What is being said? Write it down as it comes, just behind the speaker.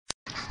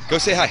Go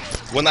say hi.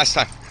 One last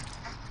time.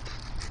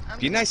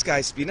 Be nice,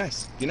 guys. Be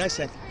nice. Be nice,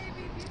 Hank.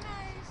 Baby, be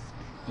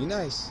nice. Be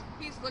nice.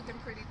 He's looking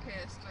pretty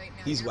pissed right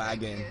now. He's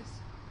wagging.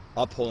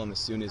 I'll pull him as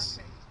soon as.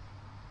 Okay.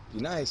 Be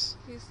nice.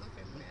 He's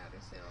looking mad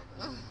as hell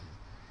though.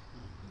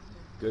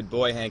 Good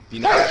boy, Hank. Be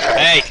nice.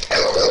 Hey!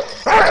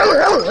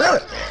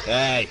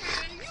 Hey!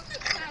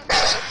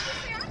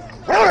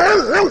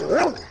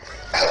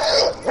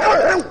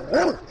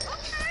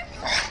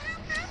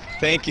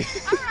 Thank you.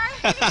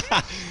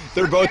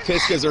 They're both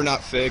pissed because they're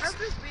not fixed.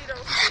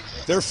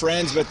 They're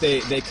friends, but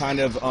they kind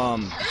of It's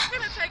gonna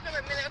take them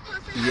a minute.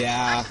 Plus,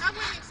 yeah. I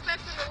wouldn't expect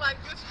them to like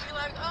just be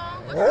like,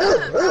 oh, what's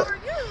up? How are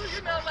you?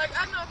 You know, like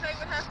I know they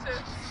would have to.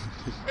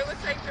 It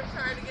would take them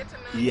trying to get to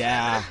know.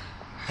 Yeah.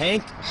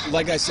 Hank,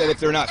 like I said, if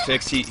they're not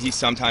fixed, he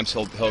sometimes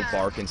he'll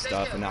bark and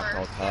stuff and act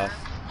all tough.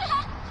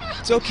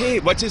 It's okay.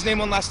 What's his name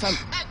one last time?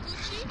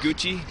 Gucci.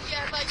 Gucci?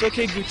 Yeah, like It's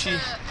okay, Gucci.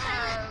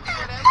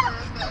 Whatever,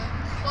 the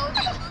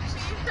clothing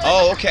Gucci.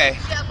 Oh, okay.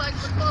 Yeah, like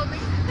the clothing.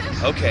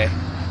 Okay.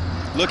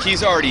 Look,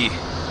 he's already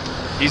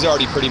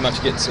pretty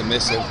much getting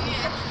submissive.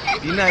 Yeah.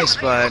 Be nice,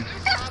 bud.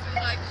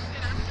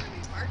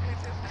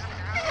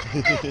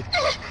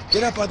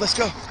 Get up, bud. Let's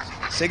go.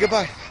 Say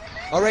goodbye.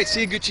 All right,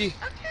 see you, Gucci.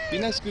 Be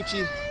nice,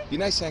 Gucci. Be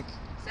nice, Hank.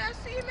 So I'll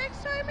see you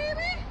next time,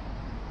 maybe?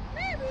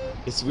 Maybe.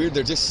 It's weird.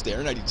 They're just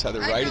staring at each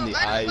other right in the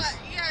eyes.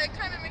 Yeah, it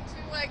kind of makes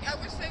me like, I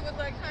wish they would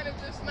like kind of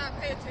just not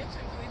pay attention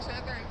to each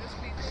other and just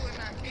be cool and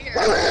not care.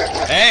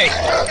 Hey!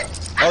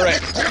 All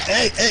right.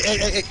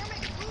 Hey.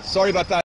 Sorry about that.